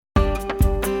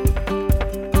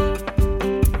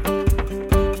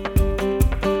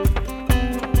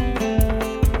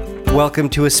Welcome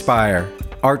to Aspire,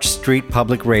 Arch Street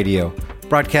Public Radio,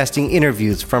 broadcasting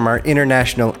interviews from our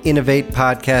International Innovate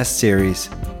podcast series,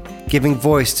 giving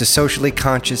voice to socially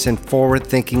conscious and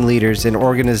forward-thinking leaders and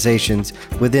organizations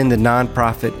within the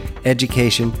nonprofit,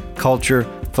 education, culture,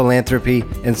 philanthropy,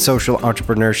 and social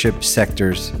entrepreneurship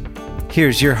sectors.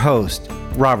 Here's your host,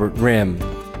 Robert Rim.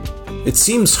 It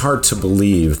seems hard to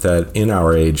believe that in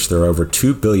our age there are over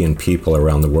 2 billion people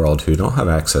around the world who don't have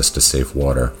access to safe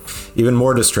water. Even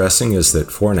more distressing is that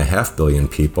 4.5 billion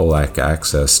people lack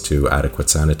access to adequate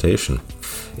sanitation.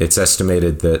 It's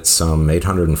estimated that some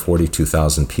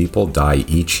 842,000 people die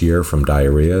each year from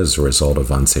diarrhea as a result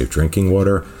of unsafe drinking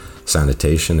water,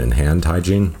 sanitation, and hand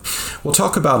hygiene. We'll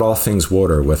talk about all things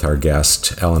water with our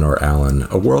guest, Eleanor Allen,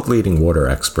 a world-leading water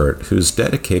expert who's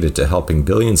dedicated to helping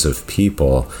billions of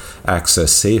people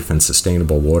access safe and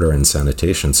sustainable water and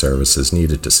sanitation services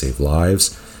needed to save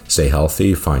lives, stay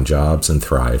healthy, find jobs, and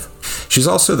thrive. She's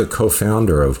also the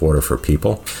co-founder of Water for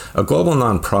People, a global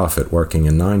nonprofit working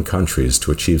in 9 countries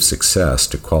to achieve success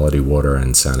to quality water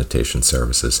and sanitation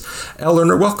services.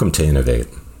 Eleanor, welcome to Innovate.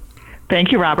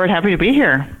 Thank you, Robert. Happy to be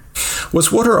here.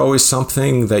 Was water always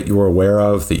something that you were aware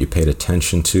of, that you paid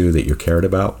attention to, that you cared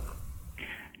about?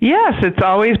 Yes, it's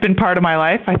always been part of my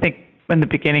life. I think in the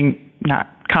beginning,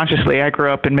 not consciously, I grew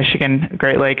up in Michigan,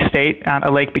 Great Lakes State, on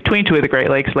a lake between 2 of the Great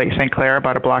Lakes, Lake St. Clair,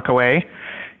 about a block away,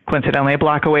 coincidentally a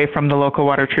block away from the local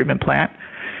water treatment plant.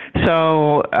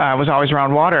 So I was always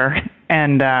around water,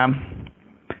 and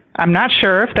I'm not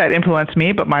sure if that influenced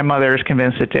me, but my mother is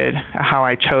convinced it did, how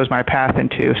I chose my path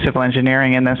into civil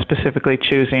engineering and then specifically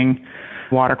choosing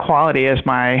water quality as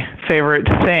my favorite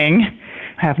thing.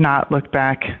 I have not looked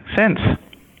back since.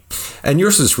 And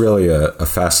yours is really a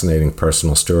fascinating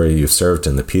personal story. You served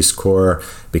in the Peace Corps,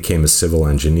 became a civil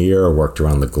engineer, worked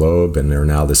around the globe, and are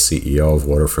now the CEO of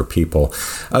Water for People.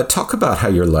 Talk about how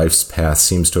your life's path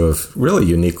seems to have really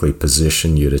uniquely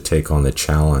positioned you to take on the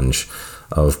challenge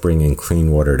of bringing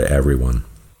clean water to everyone.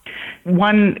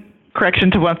 One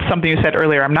correction to something you said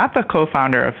earlier, I'm not the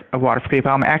co-founder of Water for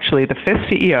People. I'm actually the 5th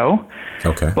CEO.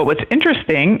 Okay. But what's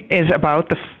interesting is about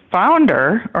the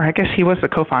founder, or I guess he was the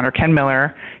co-founder, Ken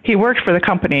Miller. He worked for the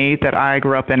company that I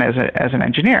grew up in as an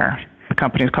engineer. The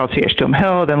company is called CH2M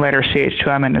Hill, then later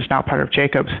CH2M, and is now part of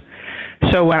Jacobs.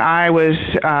 So when I was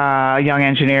a young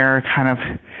engineer, kind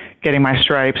of getting my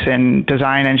stripes in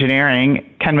design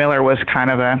engineering, Ken Miller was kind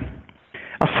of a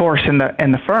force in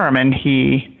the firm, and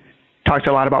he talked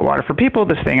a lot about Water for People,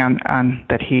 this thing on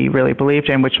that he really believed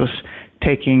in, which was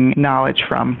taking knowledge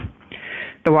from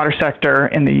the water sector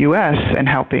in the U.S. and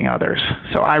helping others.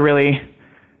 So I really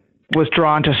was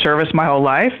drawn to service my whole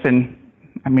life, and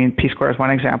I mean, Peace Corps is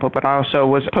one example, but I also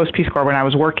was post-Peace Corps when I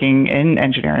was working in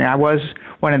engineering. I was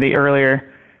one of the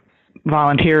earlier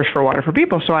volunteers for Water for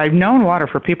People, so I've known Water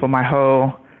for People my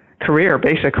whole career,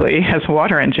 basically, as a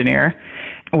water engineer.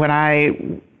 When I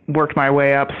worked my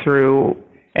way up through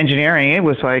engineering, it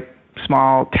was like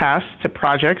small tasks to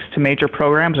projects to major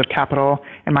programs of capital,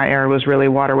 and my area was really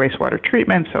water, wastewater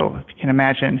treatment. So if you can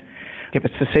imagine, if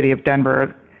it's the city of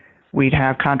Denver, we'd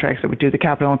have contracts that would do the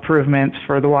capital improvements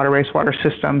for the water, wastewater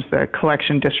systems, the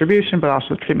collection, distribution, but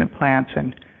also treatment plants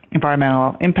and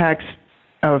environmental impacts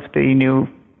of the new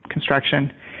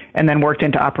construction, and then worked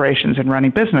into operations and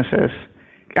running businesses.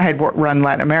 I had run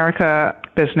Latin America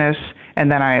business, and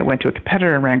then I went to a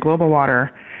competitor and ran Global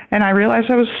Water, and I realized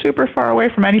I was super far away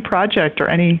from any project or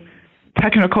any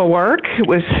technical work. It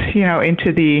was,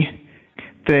 into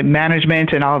the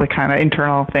management and all the kind of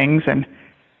internal things, and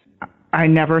I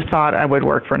never thought I would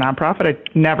work for a nonprofit. I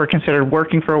never considered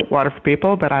working for Water for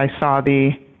People, but I saw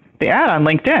the ad on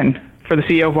LinkedIn for the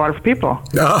CEO of Water for People,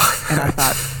 and I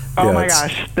thought, my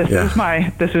gosh,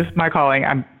 this is my calling.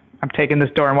 I'm taking this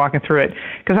door and walking through it,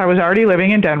 because I was already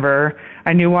living in Denver.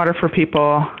 I knew Water for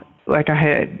People like I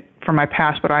had from my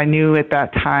past, but I knew at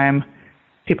that time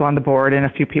people on the board and a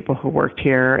few people who worked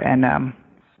here, and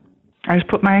I just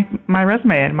put my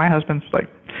resume in. My husband's like,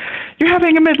 "You're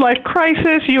having a midlife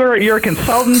crisis. You're a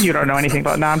consultant. You don't know anything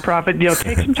about nonprofit.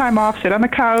 Take some time off. Sit on the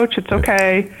couch. It's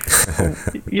okay.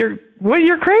 You're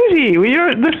crazy.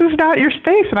 This is not your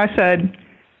space." And I said,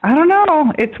 "I don't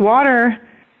know. It's water.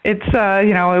 It's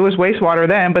it was wastewater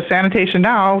then, but sanitation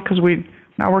now, because we're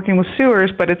not working with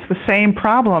sewers. But it's the same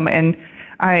problem, and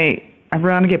I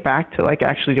want to get back to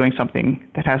actually doing something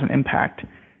that has an impact.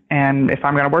 And if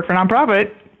I'm going to work for a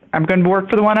nonprofit, I'm going to work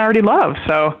for the one I already love."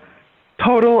 So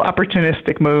total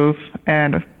opportunistic move,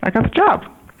 and I got the job.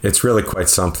 It's really quite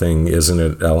something, isn't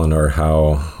it, Eleanor,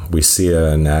 how we see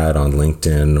an ad on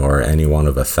LinkedIn or any one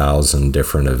of 1,000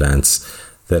 different events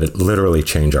that it literally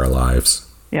change our lives.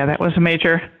 Yeah, that was a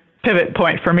major pivot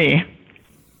point for me.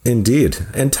 Indeed.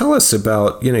 And tell us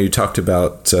about, you talked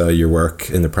about your work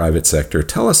in the private sector.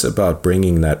 Tell us about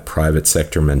bringing that private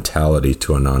sector mentality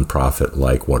to a nonprofit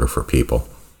like Water for People.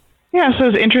 Yeah, so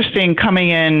it's interesting coming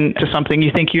in to something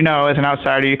you think you know as an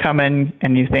outsider. You come in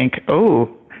and you think, oh,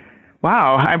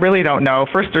 wow, I really don't know.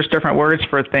 First, there's different words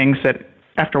for things that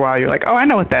after a while you're like, oh, I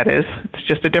know what that is. It's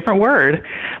just a different word,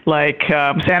 like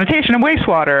sanitation and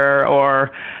wastewater,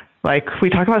 or like we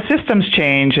talk about systems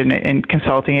change in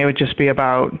consulting, it would just be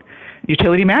about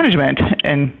utility management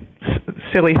and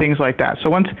silly things like that. So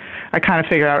once I kind of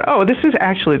figured out, oh, this is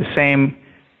actually the same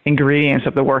ingredients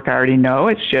of the work I already know.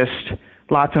 It's just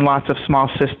lots and lots of small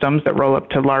systems that roll up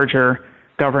to larger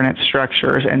governance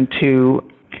structures, and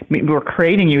we're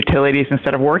creating utilities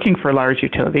instead of working for large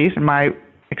utilities. And my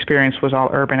experience was all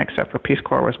urban except for Peace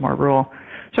Corps was more rural.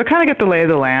 So I kind of get the lay of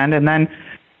the land, and then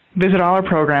visit all our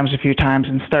programs a few times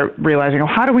and start realizing,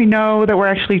 how do we know that we're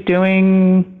actually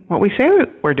doing what we say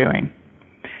we're doing?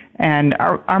 And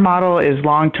our model is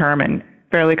long-term and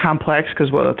fairly complex because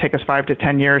it'll take us 5 to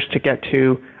 10 years to get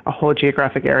to a whole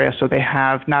geographic area. So they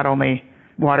have not only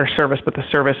water service, but the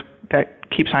service that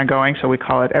keeps on going. So we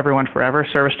call it Everyone Forever,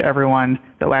 service to everyone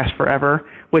that lasts forever,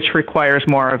 which requires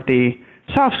more of the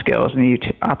soft skills and the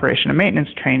operation and maintenance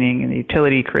training and the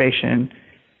utility creation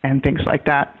and things like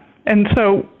that. And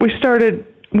so we started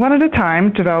one at a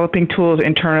time developing tools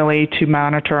internally to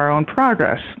monitor our own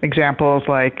progress. Examples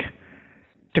like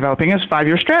developing a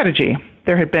 5-year strategy.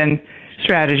 There had been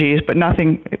strategies, but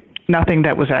nothing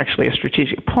that was actually a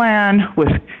strategic plan with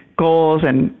goals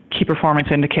and key performance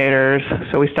indicators.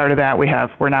 So we started that.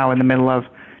 We're now in the middle of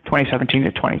 2017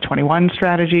 to 2021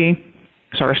 strategy.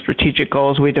 So our strategic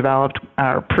goals we developed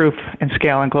are proof and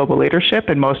scale and global leadership,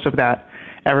 and most of that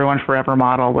Everyone Forever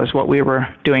model was what we were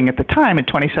doing at the time in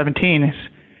 2017.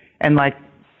 And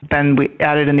then we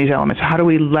added in these elements. How do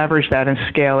we leverage that and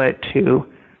scale it to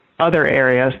other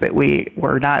areas that we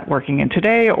were not working in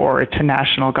today, or to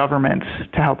national governments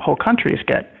to help whole countries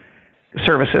get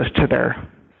services to their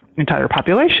entire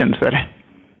populations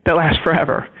that last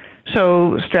forever?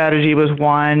 So strategy was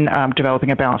one, developing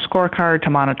a balanced scorecard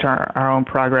to monitor our own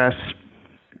progress,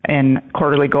 and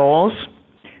quarterly goals.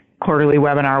 Quarterly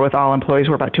webinar with all employees.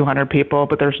 We're about 200 people,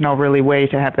 but there's no really way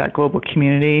to have that global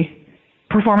community.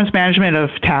 Performance management of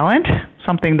talent,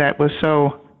 something that was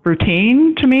so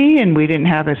routine to me, and we didn't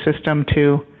have a system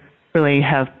to really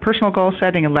have personal goal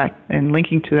setting and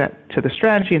linking to the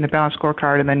strategy and the balanced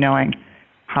scorecard, and then knowing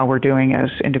how we're doing as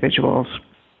individuals.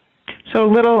 So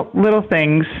little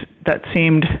things that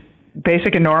seemed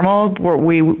basic and normal,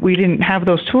 we didn't have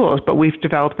those tools, but we've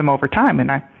developed them over time,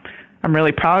 and I'm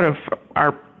really proud of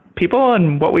our people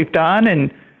and what we've done,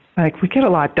 and we get a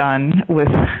lot done with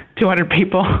 200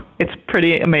 people. It's a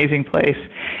pretty amazing place.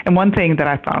 And one thing that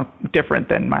I found different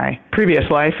than my previous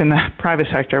life in the private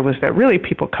sector was that really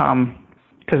people come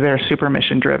because they're super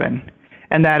mission driven,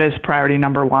 and that is priority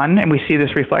number one. And we see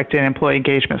this reflected in employee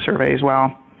engagement survey as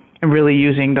well, and really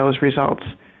using those results.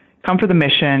 Come for the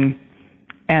mission,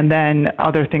 and then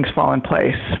other things fall in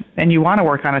place. And you want to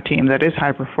work on a team that is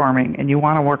high performing, and you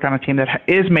want to work on a team that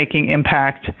is making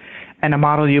impact and a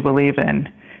model you believe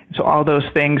in. So all those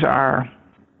things are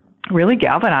really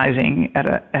galvanizing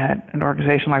at an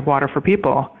organization like Water for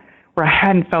People, where I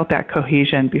hadn't felt that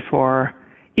cohesion before.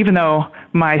 Even though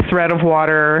my thread of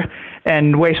water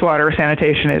and wastewater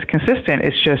sanitation is consistent,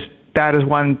 it's just that is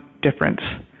one difference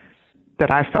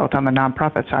that I felt on the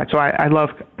nonprofit side. So I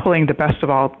love pulling the best of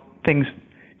all things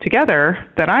together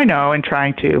that I know and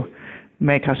trying to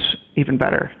make us even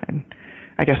better. And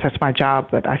I guess that's my job,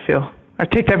 but I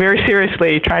take that very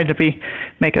seriously, trying to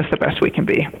make us the best we can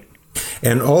be.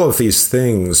 And all of these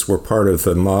things were part of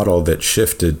the model that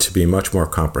shifted to be much more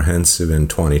comprehensive in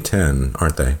 2010,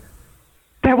 aren't they?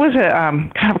 That was a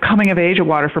kind of a coming of age at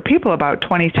Water for People about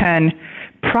 2010.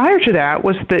 Prior to that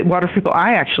was the Water for People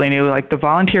I actually knew, like the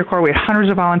volunteer corps. We had hundreds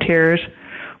of volunteers.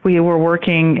 We were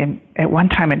working at one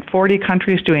time in 40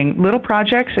 countries doing little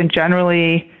projects, and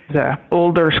generally the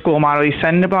older school model, you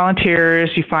send the volunteers,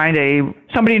 you find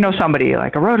somebody knows somebody,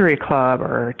 like a Rotary Club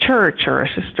or a church or a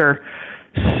sister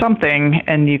something,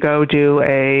 and you go do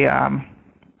a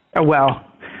well.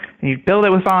 And you build it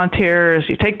with volunteers,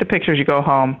 you take the pictures, you go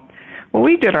home. Well,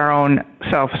 we did our own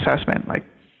self-assessment. Like,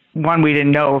 one, we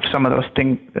didn't know if some of those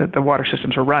things, the water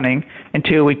systems were running, and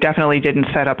two, we definitely didn't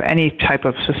set up any type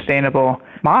of sustainable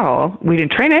model. We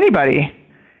didn't train anybody.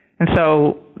 And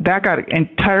so that got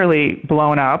entirely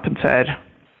blown up and said,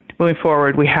 moving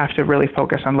forward, we have to really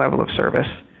focus on level of service.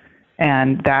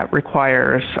 And that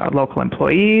requires local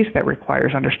employees, that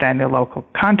requires understanding the local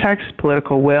context,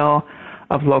 political will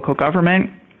of local government.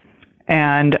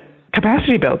 And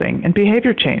capacity building and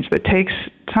behavior change that takes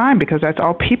time because that's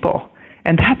all people.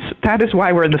 And that is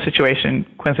why we're in the situation,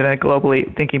 coincidentally,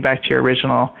 globally, thinking back to your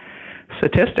original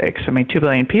statistics. I mean, 2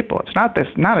 billion people. It's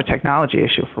not a technology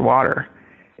issue for water.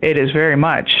 It is very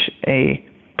much a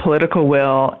political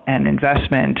will and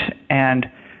investment and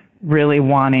really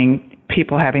wanting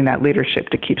people having that leadership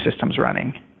to keep systems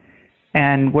running.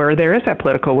 And where there is that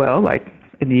political will, like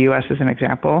in the U.S. as an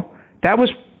example, that was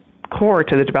core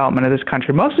to the development of this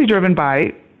country, mostly driven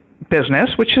by business,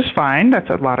 which is fine. That's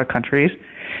a lot of countries.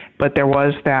 But there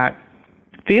was that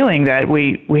feeling that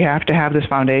we have to have this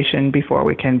foundation before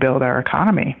we can build our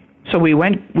economy. So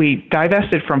we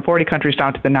divested from 40 countries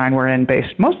down to the 9 we're in,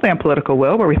 based mostly on political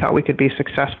will, where we thought we could be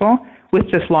successful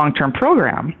with this long-term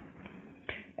program.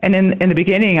 And in the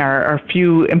beginning, our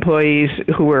few employees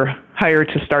who were hired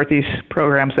to start these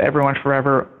programs, the Everyone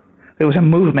Forever, it was a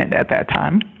movement at that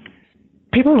time.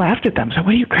 People laughed at them. So,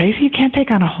 what are you, crazy? You can't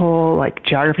take on a whole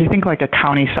geography. Think like a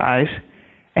county size,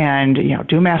 and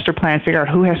do a master plan, figure out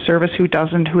who has service, who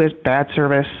doesn't, who has bad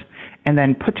service, and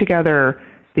then put together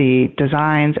the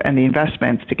designs and the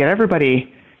investments to get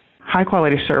everybody high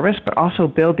quality service, but also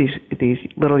build these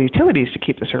little utilities to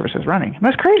keep the services running. And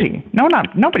that's crazy.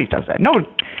 Nobody does that. No,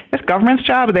 it's government's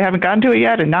job, but they haven't gotten to it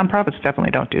yet, and nonprofits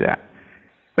definitely don't do that.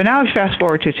 But now, if you fast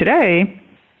forward to today,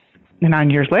 9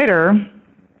 years later,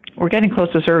 we're getting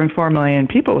close to serving 4 million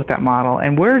people with that model,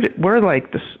 and we're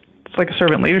like this. It's like a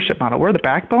servant leadership model. We're the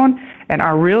backbone, and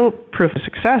our real proof of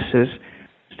success is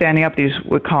standing up these,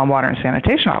 we call them water and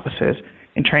sanitation offices,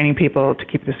 and training people to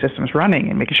keep the systems running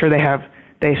and making sure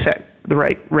they set the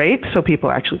right rates so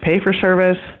people actually pay for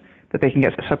service, that they can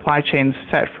get the supply chains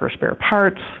set for spare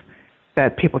parts,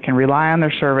 that people can rely on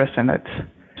their service, and it's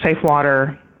safe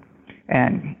water,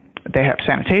 and they have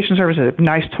sanitation services, they have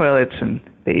nice toilets, and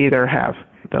they either have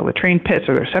the latrine pits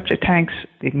or their septic tanks.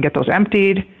 You can get those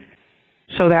emptied.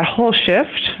 So that whole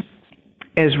shift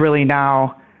is really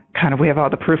now we have all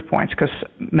the proof points, because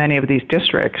many of these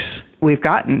districts, we've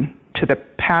gotten to the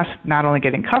past, not only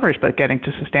getting coverage, but getting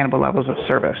to sustainable levels of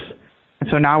service. And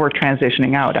so now we're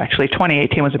transitioning out. Actually,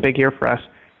 2018 was a big year for us,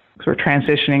 because we're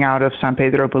transitioning out of San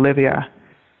Pedro, Bolivia,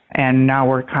 and now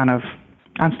we're kind of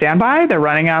on standby. They're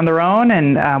running on their own,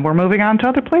 and we're moving on to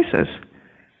other places.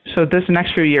 So this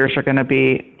next few years are going to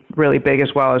be really big,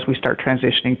 as well as we start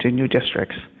transitioning to new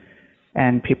districts.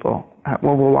 And people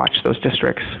will watch those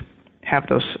districts have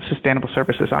those sustainable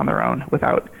services on their own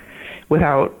without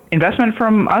investment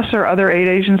from us or other aid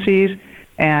agencies.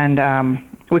 And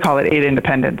we call it aid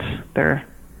independence. They're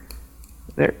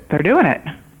doing it.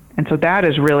 And so that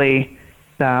is really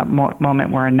the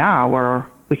moment we're in now, where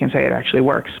we can say it actually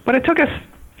works. But it took us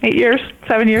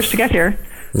 7 years to get here.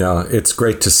 Yeah, it's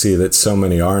great to see that so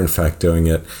many are in fact doing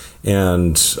it.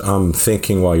 And I'm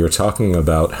thinking, while you're talking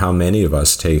about how many of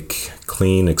us take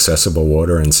clean, accessible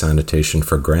water and sanitation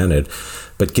for granted,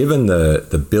 but given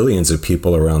the billions of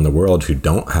people around the world who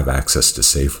don't have access to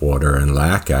safe water and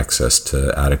lack access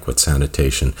to adequate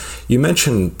sanitation, you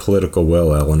mentioned political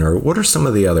will, Eleanor. What are some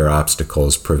of the other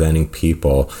obstacles preventing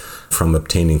people from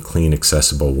obtaining clean,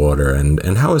 accessible water?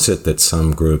 And how is it that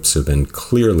some groups have been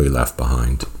clearly left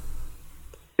behind?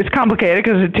 It's complicated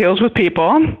because it deals with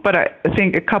people, but I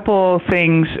think a couple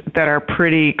things that are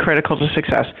pretty critical to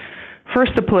success.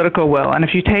 First, the political will. And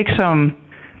if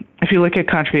you look at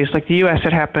countries like the U.S.,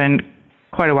 it happened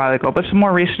quite a while ago, but some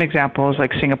more recent examples,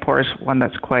 like Singapore is one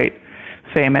that's quite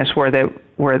famous, where the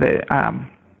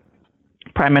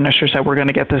prime minister said, we're going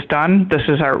to get this done. This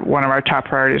is one of our top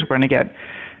priorities. We're going to get,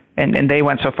 and they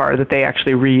went so far that they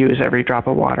actually reuse every drop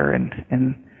of water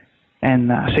in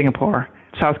Singapore.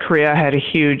 South Korea had a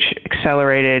huge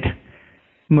accelerated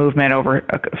movement over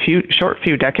a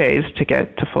few decades to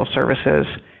get to full services.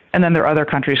 And then there are other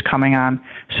countries coming on.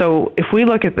 So if we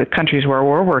look at the countries where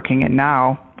we're working in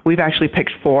now, we've actually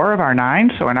picked 4 of our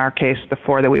 9. So in our case, the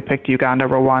 4 that we picked, Uganda,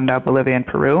 Rwanda, Bolivia, and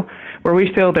Peru, where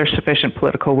we feel there's sufficient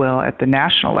political will at the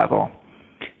national level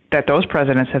that those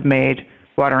presidents have made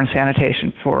water and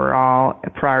sanitation for all a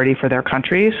priority for their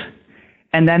countries.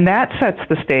 And then that sets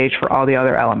the stage for all the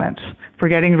other elements, for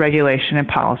getting regulation and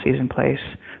policies in place,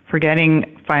 for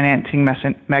getting financing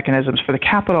mechanisms for the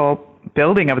capital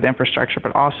building of the infrastructure,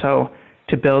 but also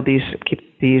to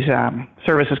keep these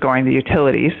services going, the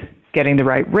utilities, getting the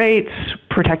right rates,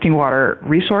 protecting water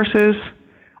resources.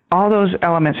 All those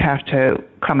elements have to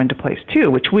come into place too,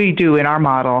 which we do in our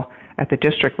model at the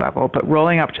district level, but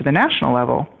rolling up to the national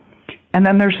level. And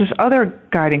then there's this other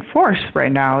guiding force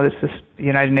right now, this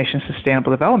United Nations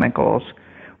Sustainable Development Goals.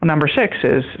 Well, number 6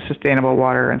 is sustainable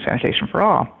water and sanitation for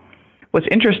all. What's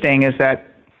interesting is that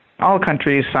all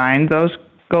countries signed those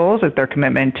goals, their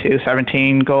commitment to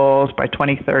 17 goals by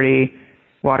 2030,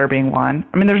 water being one.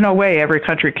 I mean, there's no way every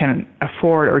country can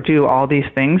afford or do all these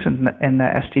things in the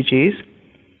SDGs.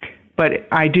 But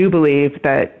I do believe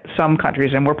that some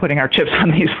countries, and we're putting our chips on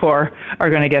these four, are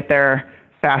going to get there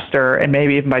faster and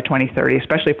maybe even by 2030,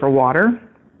 especially for water,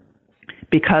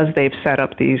 because they've set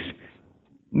up these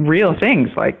real things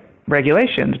like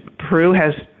regulations. Peru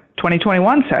has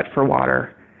 2021 set for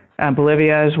water.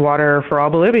 Bolivia is water for all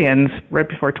Bolivians right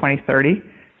before 2030.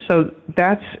 So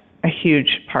that's a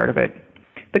huge part of it.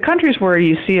 The countries where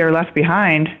you see are left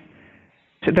behind,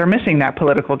 they're missing that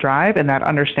political drive and that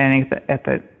understanding at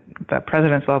the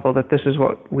president's level that this is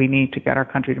what we need to get our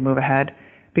country to move ahead.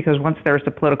 Because once there's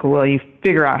the political will, you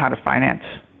figure out how to finance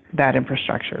that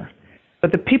infrastructure.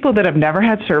 But the people that have never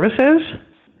had services,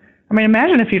 I mean,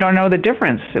 imagine if you don't know the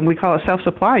difference, and we call it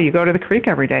self-supply. You go to the creek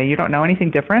every day. You don't know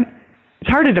anything different. It's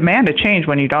hard to demand a change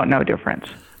when you don't know difference.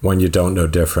 When you don't know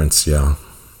difference, yeah.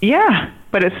 Yeah,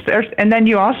 but and then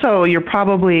you're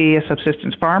probably a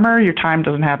subsistence farmer. Your time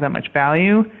doesn't have that much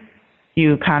value.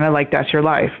 You kind of that's your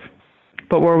life.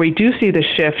 But where we do see the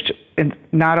shift in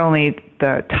not only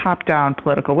the top-down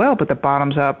political will, but the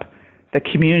bottoms-up, the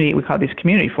community, we call these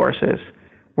community forces,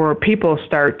 where people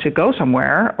start to go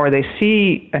somewhere, or they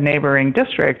see a neighboring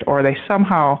district, or they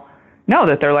somehow know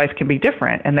that their life can be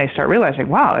different, and they start realizing,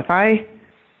 wow, if I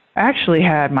actually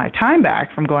had my time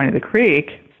back from going to the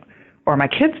creek, or my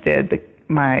kids did,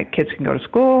 my kids can go to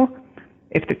school.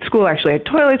 If the school actually had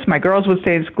toilets, my girls would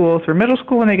stay in school through middle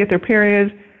school when they get their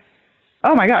periods.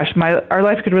 Oh my gosh, our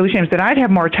life could really change. Then I'd have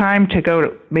more time to go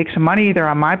to make some money either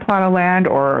on my plot of land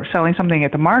or selling something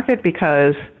at the market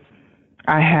because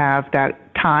I have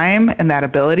that time and that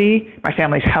ability. My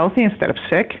family's healthy instead of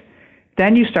sick.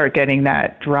 Then you start getting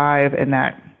that drive and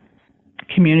that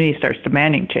community starts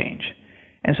demanding change.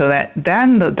 And so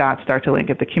then the dots start to link.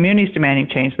 If the community's demanding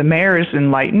change, the mayor is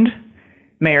enlightened.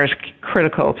 Mayor is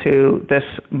critical to this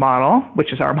model,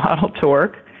 which is our model to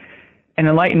work. An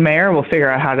enlightened mayor will figure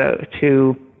out how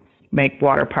to make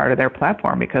water part of their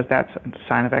platform because that's a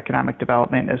sign of economic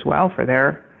development as well for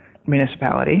their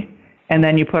municipality. And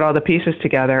then you put all the pieces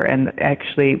together, and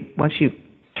actually once you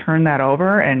turn that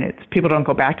over, and people don't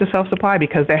go back to self-supply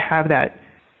because they have that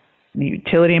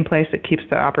utility in place that keeps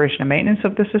the operation and maintenance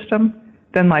of the system,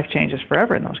 then life changes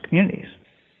forever in those communities.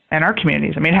 And our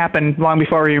communities, I mean, it happened long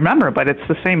before we remember, but it's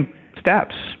the same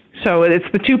steps. So it's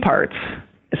the two parts.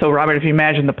 So, Robert, if you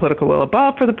imagine the political will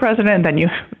above for the president, then you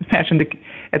imagine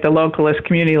at the localist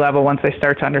community level, once they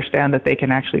start to understand that they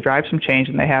can actually drive some change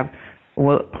and they have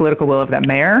political will of that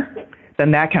mayor,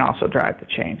 then that can also drive the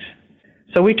change.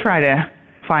 So we try to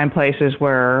find places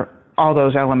where all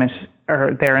those elements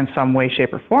are there in some way,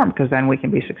 shape, or form, because then we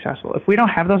can be successful. If we don't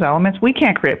have those elements, we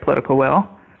can't create political will.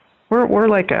 We're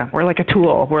like a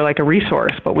tool. We're like a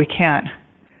resource, but we can't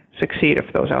succeed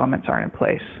if those elements aren't in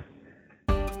place.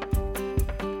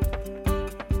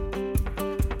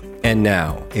 And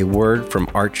now, a word from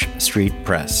Arch Street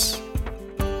Press.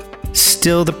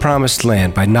 Still the Promised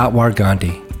Land by Natwar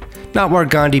Gandhi. Natwar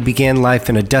Gandhi began life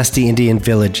in a dusty Indian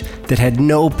village that had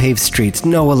no paved streets,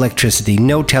 no electricity,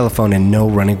 no telephone, and no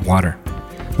running water.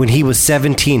 When he was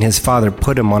 17, his father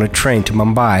put him on a train to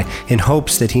Mumbai in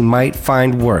hopes that he might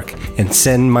find work and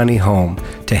send money home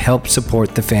to help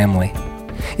support the family.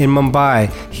 In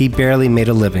Mumbai, he barely made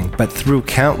a living, but through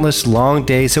countless long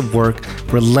days of work,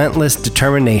 relentless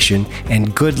determination,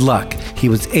 and good luck, he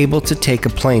was able to take a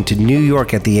plane to New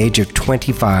York at the age of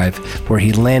 25, where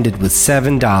he landed with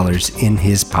 $7 in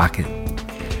his pocket.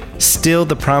 Still,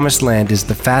 The Promised Land is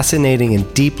the fascinating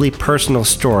and deeply personal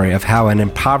story of how an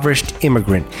impoverished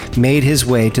immigrant made his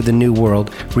way to the New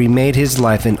World, remade his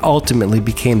life, and ultimately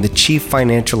became the chief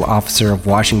financial officer of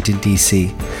Washington,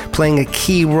 D.C., playing a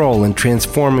key role in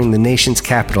transforming the nation's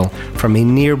capital from a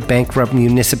near-bankrupt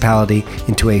municipality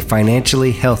into a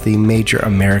financially healthy major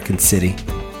American city.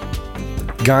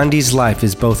 Gandhi's life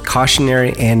is both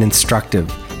cautionary and instructive,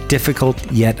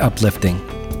 difficult yet uplifting.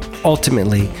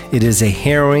 Ultimately, it is a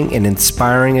harrowing and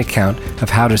inspiring account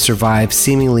of how to survive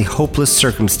seemingly hopeless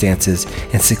circumstances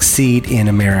and succeed in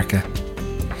America.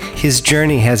 His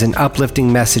journey has an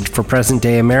uplifting message for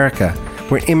present-day America,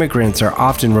 where immigrants are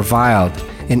often reviled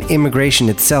and immigration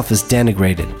itself is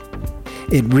denigrated.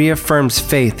 It reaffirms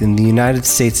faith in the United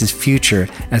States' future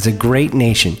as a great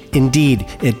nation. Indeed,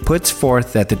 it puts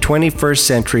forth that the 21st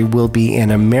century will be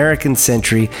an American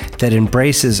century that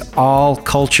embraces all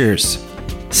cultures.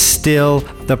 Still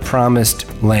the Promised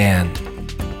Land.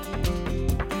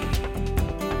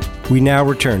 We now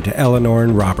return to Eleanor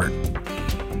and Robert.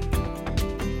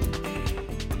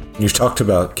 You talked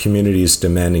about communities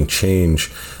demanding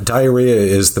change. Diarrhea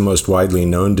is the most widely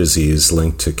known disease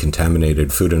linked to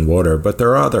contaminated food and water, but there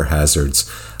are other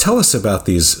hazards. Tell us about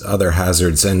these other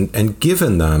hazards, and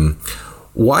given them,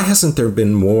 why hasn't there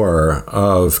been more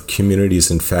of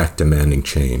communities, in fact, demanding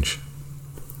change?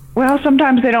 Well,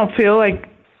 sometimes they don't feel like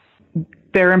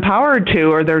they're empowered to,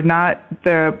 or they're not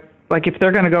like if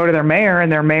they're going to go to their mayor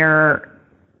and their mayor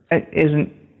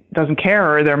doesn't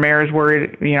care, or their mayor is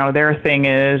worried, their thing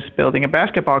is building a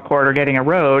basketball court or getting a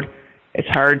road, it's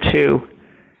hard to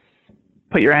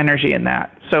put your energy in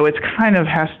that. So it's kind of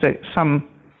has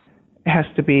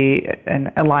to be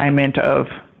an alignment of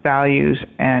values,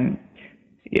 and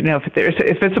if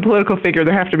it's a political figure,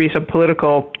 there have to be some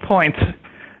political points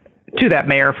to that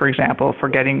mayor, for example, for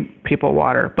getting people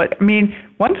water. But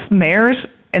once mayors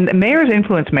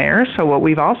influence mayors, so what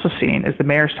we've also seen is the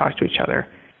mayors talk to each other,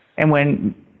 and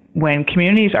when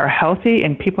communities are healthy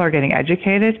and people are getting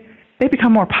educated, they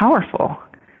become more powerful.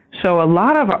 So a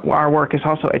lot of our work is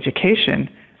also education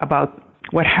about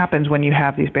what happens when you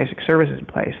have these basic services in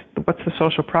place. What's the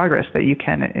social progress that you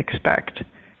can expect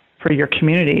for your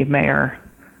community, Mayor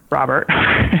Robert?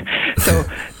 So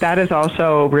that is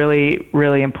also really,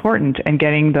 really important, and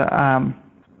getting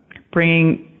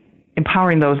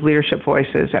empowering those leadership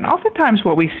voices. And oftentimes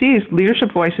what we see is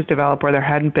leadership voices develop where there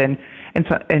hadn't been,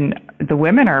 and the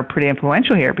women are pretty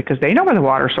influential here because they know where the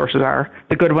water sources are,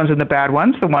 the good ones and the bad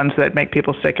ones, the ones that make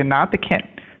people sick and not. They can't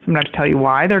sometimes tell you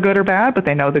why they're good or bad, but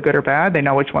they know the good or bad. They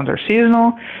know which ones are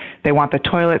seasonal. They want the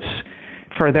toilets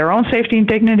for their own safety and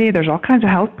dignity. There's all kinds of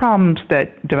health problems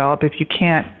that develop if you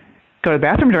can't go to the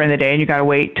bathroom during the day and you got to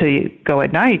wait till you go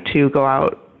at night to go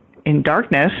out in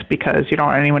darkness because you don't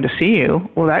want anyone to see you.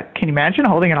 Well, can you imagine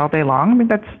holding it all day long?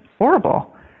 That's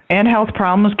horrible. And health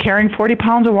problems carrying 40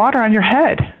 pounds of water on your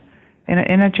head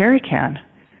in a jerry can.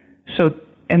 So,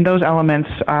 and those elements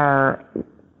are,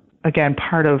 again,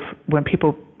 part of when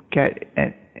people get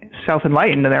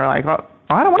self-enlightened and they're like, oh,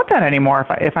 I don't want that anymore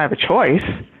if I have a choice.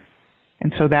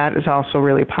 And so that is also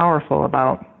really powerful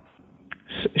about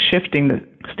shifting the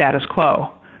status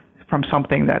quo from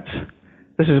something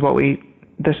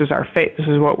this is our fate, this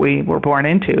is what we were born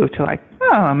into, to like,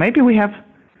 oh, maybe we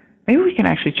can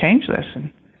actually change this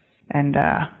and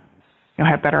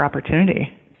have better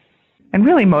opportunity, and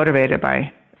really motivated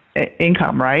by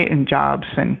income, right, and jobs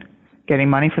and getting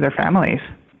money for their families.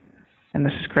 And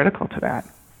this is critical to that.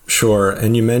 Sure.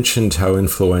 And you mentioned how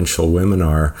influential women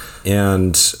are.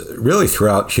 And really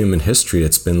throughout human history,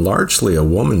 it's been largely a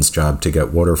woman's job to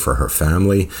get water for her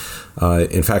family.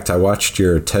 In fact, I watched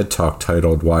your TED Talk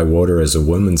titled Why Water is a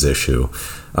Woman's Issue,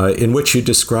 in which you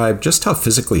describe just how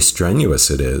physically strenuous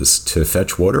it is to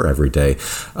fetch water every day.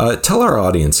 Tell our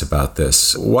audience about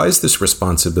this. Why has this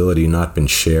responsibility not been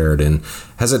shared? And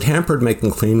has it hampered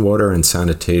making clean water and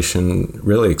sanitation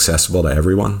really accessible to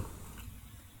everyone?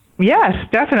 Yes,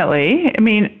 definitely.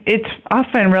 It's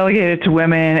often relegated to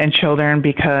women and children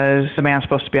because the man's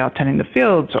supposed to be out tending the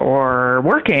fields or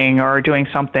working or doing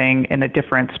something in a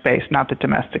different space, not the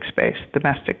domestic space.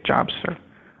 Domestic jobs are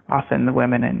often the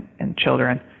women and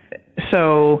children.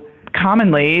 So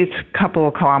commonly, it's a couple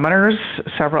of kilometers,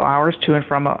 several hours to and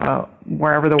from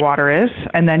wherever the water is.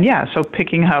 And then, so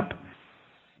picking up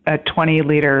a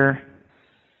 20-liter,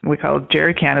 we call it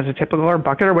jerry can as a typical, or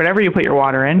bucket or whatever you put your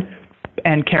water in,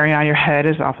 and carrying on your head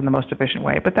is often the most efficient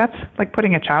way. But that's like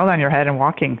putting a child on your head and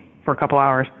walking for a couple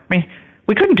hours.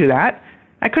 We couldn't do that.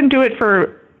 I couldn't do it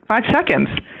for 5 seconds.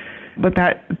 But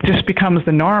that just becomes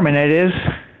the norm, and it is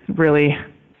really,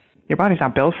 your body's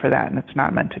not built for that, and it's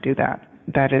not meant to do that.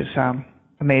 That is a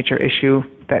major issue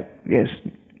that is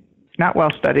not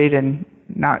well studied and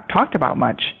not talked about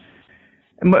much.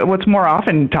 What's more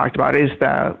often talked about is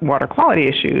the water quality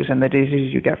issues and the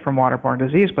diseases you get from waterborne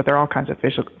disease, but there are all kinds of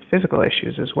physical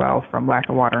issues as well from lack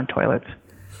of water in toilets.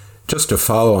 Just to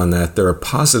follow on that, there are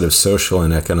positive social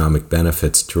and economic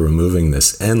benefits to removing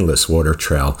this endless water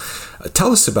trail.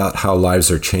 Tell us about how lives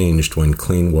are changed when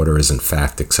clean water is in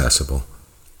fact accessible.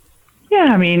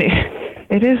 Yeah,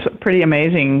 it is pretty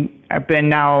amazing. I've been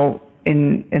now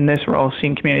in this role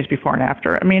seeing communities before and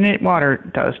after. Water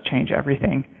does change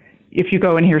everything. If you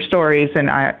go and hear stories, and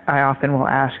I often will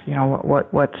ask,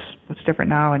 what's different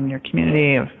now in your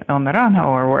community of El Naranjo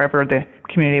or wherever the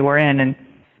community we're in. And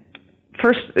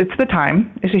first, it's the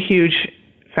time. It's a huge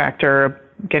factor.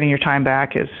 Getting your time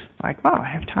back is like, wow, I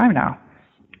have time now.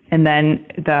 And then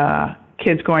the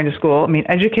kids going to school.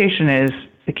 Education is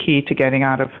the key to getting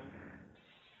out of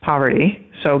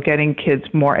poverty. So getting kids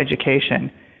more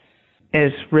education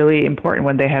is really important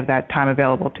when they have that time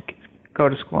available to go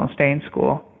to school and stay in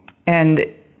school. And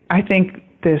I think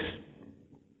this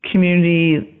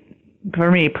community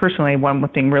for me personally, one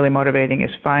thing really motivating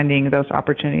is finding those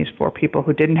opportunities for people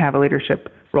who didn't have a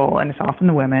leadership role, and it's often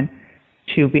the women,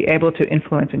 to be able to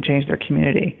influence and change their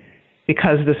community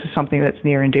because this is something that's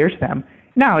near and dear to them.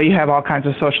 Now, you have all kinds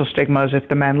of social stigmas if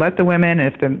the men let the women,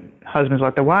 if the husbands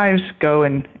let the wives go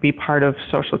and be part of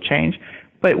social change.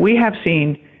 But we have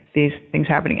seen these things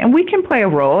happening. And we can play a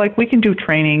role. Like, we can do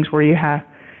trainings where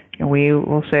we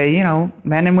will say,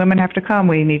 men and women have to come.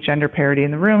 We need gender parity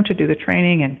in the room to do the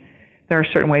training. And there are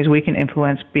certain ways we can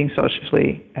influence being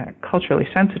socially, culturally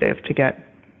sensitive to get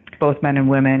both men and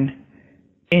women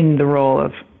in the role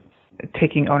of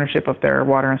taking ownership of their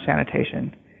water and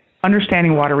sanitation.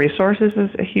 Understanding water resources is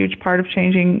a huge part of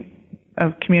changing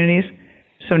of communities.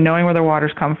 So knowing where their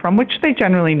waters come from, which they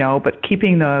generally know, but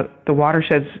keeping the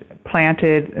watersheds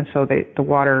planted, and so the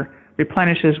water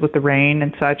replenishes with the rain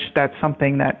and such, that's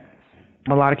something that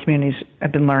a lot of communities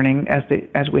have been learning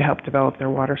as we help develop their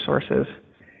water sources.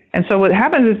 And so what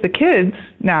happens is the kids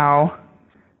now,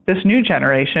 this new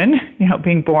generation,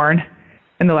 being born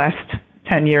in the last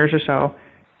 10 years or so,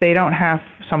 they don't have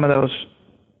some of those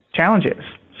challenges.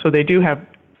 So they do have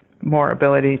more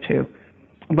ability to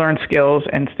learn skills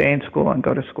and stay in school and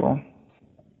go to school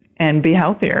and be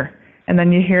healthier. And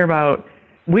then you hear about,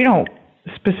 we don't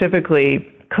specifically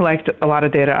collect a lot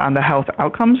of data on the health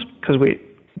outcomes because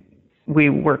we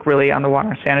work really on the water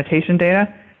and sanitation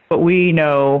data, but we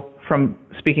know from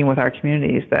speaking with our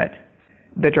communities that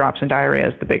the drops in diarrhea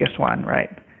is the biggest one, right?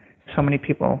 So many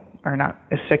people are not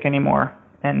as sick anymore.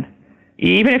 And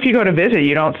even if you go to visit,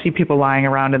 you don't see people lying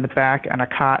around in the back on a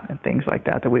cot and things like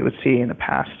that we would see in the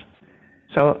past.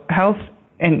 So health,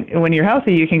 and when you're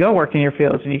healthy, you can go work in your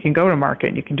fields and you can go to market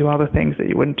and you can do all the things that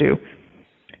you wouldn't do.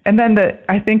 And then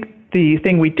I think the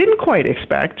thing we didn't quite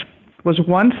expect was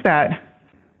once that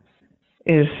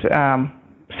is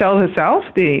sells itself,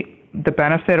 the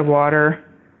benefit of water,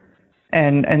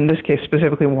 and in this case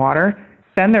specifically water,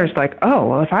 then there's like, oh,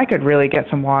 well, if I could really get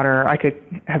some water, I could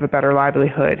have a better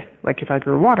livelihood. Like if I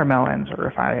grew watermelons or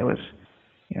if I was,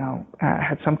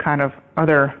 had some kind of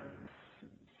other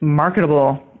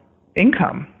marketable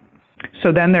income.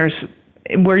 So then there's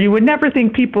where you would never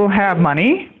think people have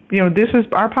money.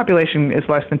 Our population is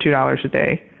less than $2 a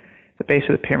day, the base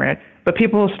of the pyramid. But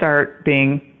people start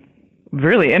being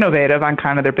really innovative on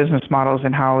kind of their business models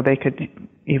and how they could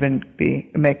even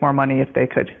make more money if they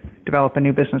could develop a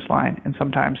new business line. And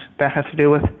sometimes that has to do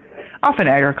with often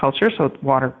agriculture, so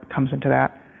water comes into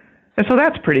that. And so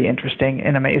that's pretty interesting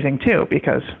and amazing too,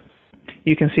 because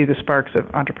you can see the sparks of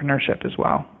entrepreneurship as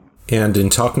well. And in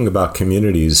talking about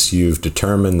communities, you've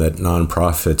determined that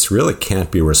nonprofits really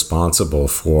can't be responsible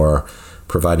for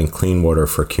providing clean water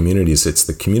for communities. It's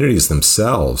the communities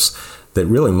themselves that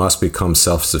really must become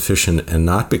self-sufficient and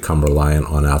not become reliant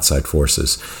on outside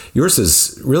forces. Yours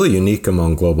is really unique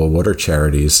among global water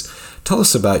charities. Tell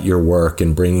us about your work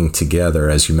in bringing together,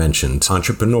 as you mentioned,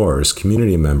 entrepreneurs,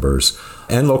 community members,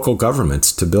 and local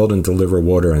governments to build and deliver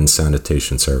water and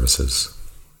sanitation services.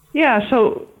 Yeah,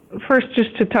 so first,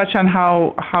 just to touch on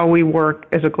how we work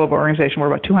as a global organization, we're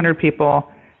about 200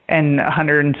 people, and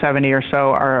 170 or so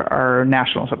are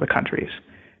nationals of the countries.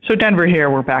 So Denver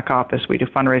here, we're back office. We do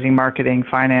fundraising, marketing,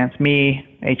 finance,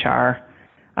 me, HR.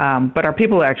 But our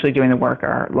people actually doing the work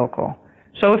are local.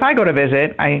 So if I go to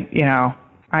visit, I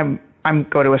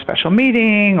go to a special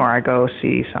meeting or I go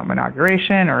see some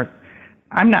inauguration, or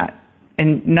I'm not,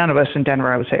 and none of us in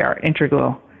Denver, I would say, are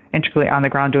integrally on the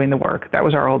ground doing the work. That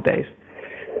was our old days.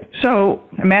 So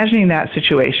imagining that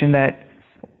situation that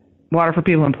Water for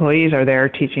People employees are there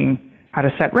teaching how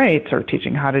to set rates or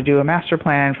teaching how to do a master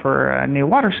plan for a new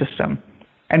water system,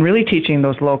 and really teaching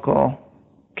those local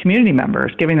community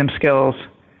members, giving them skills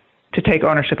to take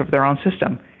ownership of their own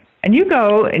system. And you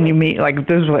go and you meet, like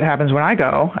this is what happens when I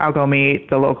go. I'll go meet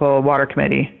the local water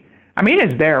committee. I mean,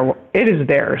 it is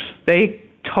theirs. They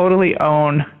totally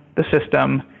own the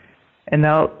system, and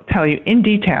they'll tell you in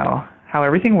detail how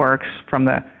everything works from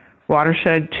the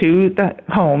watershed to the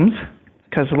homes,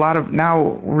 because a lot of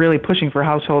now really pushing for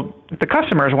the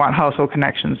customers want household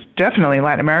connections, definitely in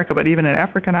Latin America, but even in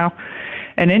Africa now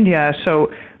and India.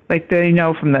 So like they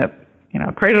know from the,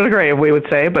 cradle to grave, we would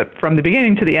say, but from the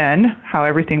beginning to the end, how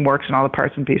everything works and all the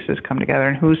parts and pieces come together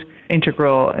and who's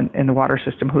integral in the water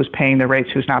system, who's paying the rates,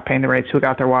 who's not paying the rates, who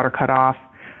got their water cut off.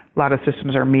 A lot of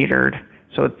systems are metered,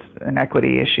 so it's an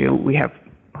equity issue. We have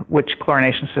which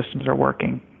chlorination systems are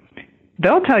working.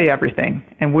 They'll tell you everything,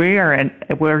 and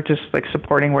we're just like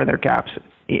supporting where there are gaps,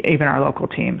 even our local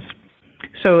teams.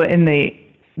 So in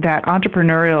that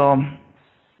entrepreneurial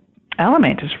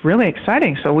element is really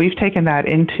exciting. So we've taken that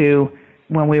into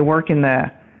when we work in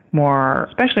the more,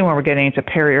 especially when we're getting into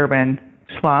peri-urban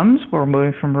slums. We're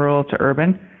moving from rural to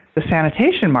urban. The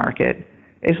sanitation market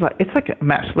it's like a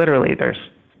mess. Literally, there's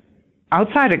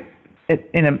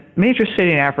in a major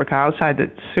city in Africa, outside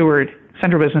the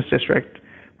central business district,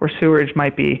 where sewage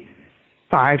might be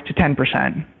 5 to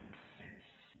 10%.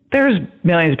 There's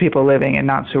millions of people living in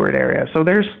non-sewered areas, so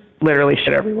there's literally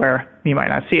shit everywhere. You might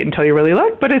not see it until you really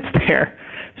look, but it's there.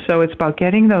 So it's about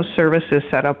getting those services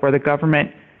set up where the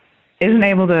government isn't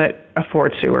able to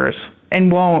afford sewers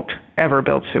and won't ever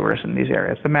build sewers in these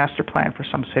areas. The master plan for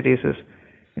some cities is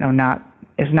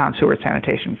non-sewer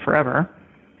sanitation forever.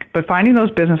 But finding those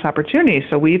business opportunities.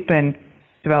 So we've been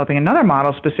developing another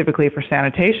model specifically for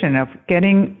sanitation of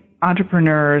getting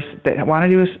entrepreneurs that want to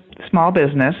do a small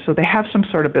business, so they have some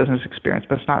sort of business experience,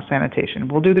 but it's not sanitation.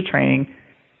 We'll do the training.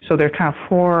 So there are kind of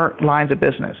 4 lines of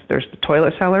business. There's the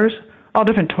toilet sellers, all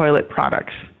different toilet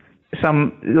products.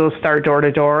 Some they'll start door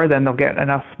to door, then they'll get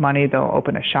enough money, they'll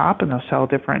open a shop and they'll sell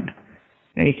different.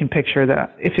 You can picture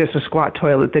that if it's a squat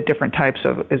toilet, the different types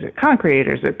of, is it concrete,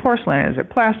 is it porcelain, is it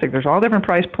plastic? There's all different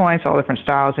price points, all different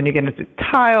styles, and you get into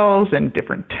tiles and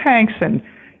different tanks, and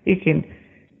you can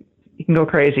go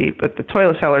crazy. But the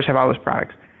toilet sellers have all those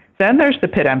products. Then there's the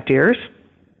pit emptiers.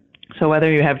 So whether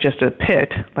you have just a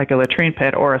pit, like a latrine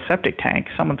pit, or a septic tank,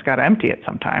 someone's got to empty it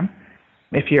sometime.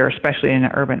 If you're especially in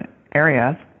an urban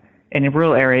area, in a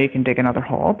rural area, you can dig another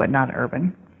hole, but not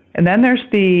urban. And then there's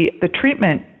the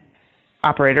treatment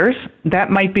operators.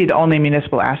 That might be the only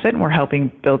municipal asset, and we're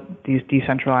helping build these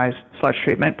decentralized sludge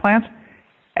treatment plants.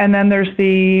 And then there's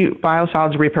the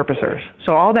biosolids repurposers.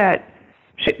 So all that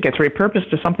shit gets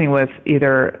repurposed to something with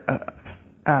either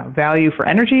value for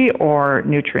energy or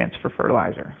nutrients for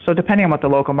fertilizer. So depending on what the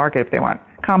local market, if they want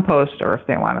compost or if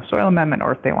they want a soil amendment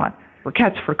or if they want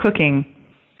briquettes for cooking,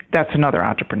 that's another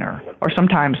entrepreneur. Or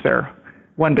sometimes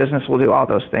one business will do all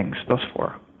those things, those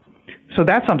 4. So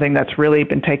that's something that's really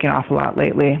been taking off a lot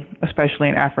lately, especially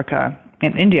in Africa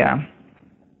and India,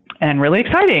 and really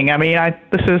exciting. I mean,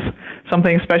 this is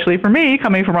something, especially for me,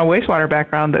 coming from a wastewater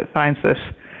background, that finds this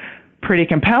pretty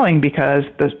compelling because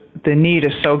the need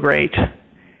is so great,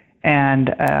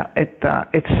 and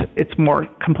it's more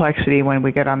complexity when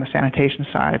we get on the sanitation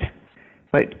side.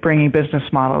 But bringing business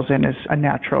models in is a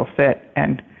natural fit,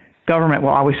 and government will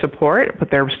always support,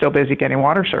 but they're still busy getting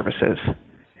water services.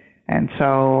 And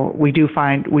so we do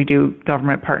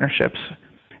government partnerships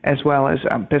as well as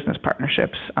business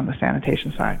partnerships on the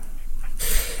sanitation side.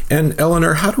 And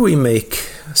Eleanor, how do we make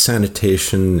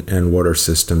sanitation and water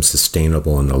systems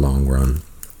sustainable in the long run?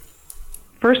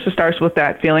 First, it starts with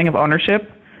that feeling of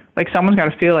ownership. Like someone's got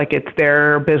to feel like it's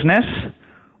their business,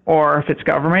 or if it's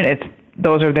government,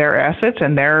 those are their assets,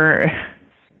 and they're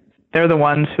the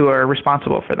ones who are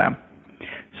responsible for them.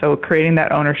 So creating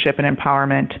that ownership and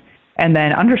empowerment, and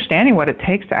then understanding what it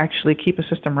takes to actually keep a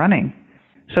system running.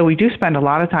 So we do spend a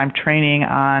lot of time training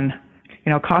on,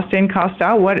 cost in, cost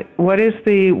out. What is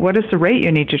the rate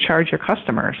you need to charge your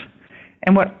customers?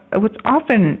 And what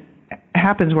often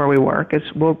happens where we work is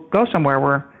we'll go somewhere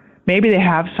where maybe they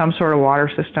have some sort of water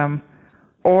system,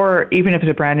 or even if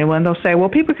it's a brand new one, they'll say, well,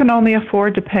 people can only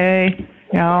afford to pay,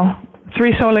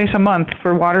 3 soles a month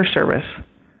for water service.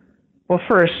 Well,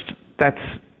 first, that's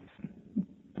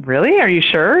really? Are you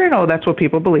sure? That's what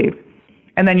people believe.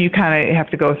 And then you kind of have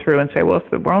to go through and say, well,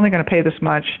 if we're only going to pay this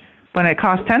much, when it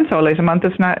costs 10 soles a month,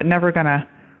 it's never going to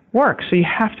work. So you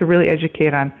have to really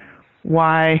educate on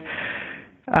why.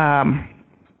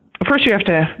 First, you have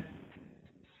to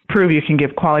prove you can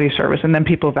give quality service, and then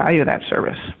people value that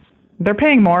service. They're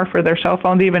paying more for their cell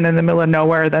phones, even in the middle of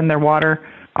nowhere, than their water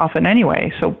often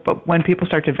anyway. But when people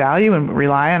start to value and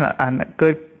rely on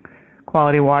good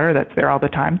quality water that's there all the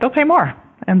time, they'll pay more.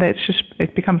 And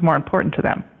it becomes more important to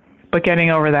them. But getting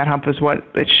over that hump is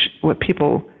what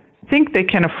people think they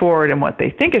can afford and what they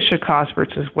think it should cost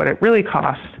versus what it really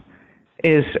costs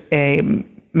is a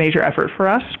major effort for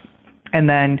us. And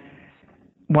then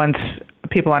once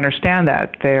people understand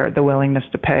that, the willingness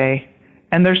to pay,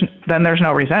 and there's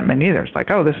no resentment either. It's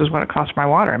like, oh, this is what it costs my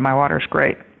water, and my water's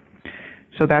great.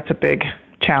 So that's a big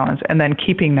challenge. And then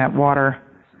keeping that water,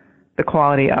 the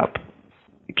quality up,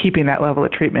 keeping that level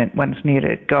of treatment when it's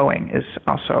needed going is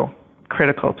also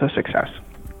critical to success.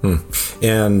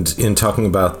 And in talking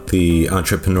about the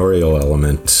entrepreneurial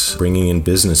element, bringing in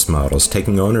business models,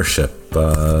 taking ownership,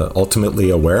 ultimately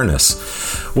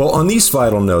awareness. Well, on these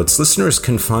vital notes, listeners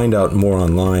can find out more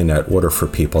online at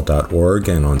waterforpeople.org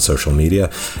and on social media.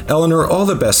 Eleanor, all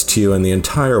the best to you and the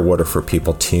entire Water for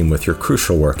People team with your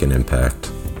crucial work and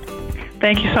impact.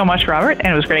 Thank you so much, Robert,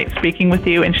 and it was great speaking with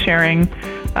you and sharing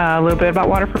a little bit about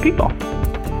Water for People.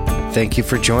 Thank you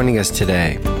for joining us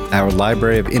today. Our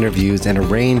library of interviews and a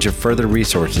range of further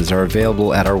resources are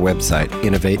available at our website,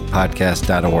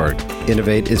 innovatepodcast.org.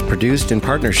 Innovate is produced in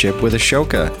partnership with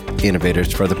Ashoka,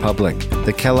 Innovators for the Public,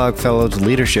 the Kellogg Fellows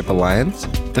Leadership Alliance,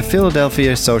 the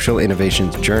Philadelphia Social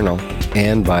Innovations Journal,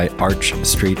 and by Arch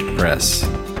Street Press.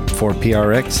 For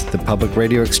PRX, the Public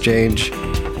Radio Exchange,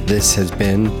 this has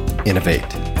been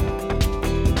Innovate.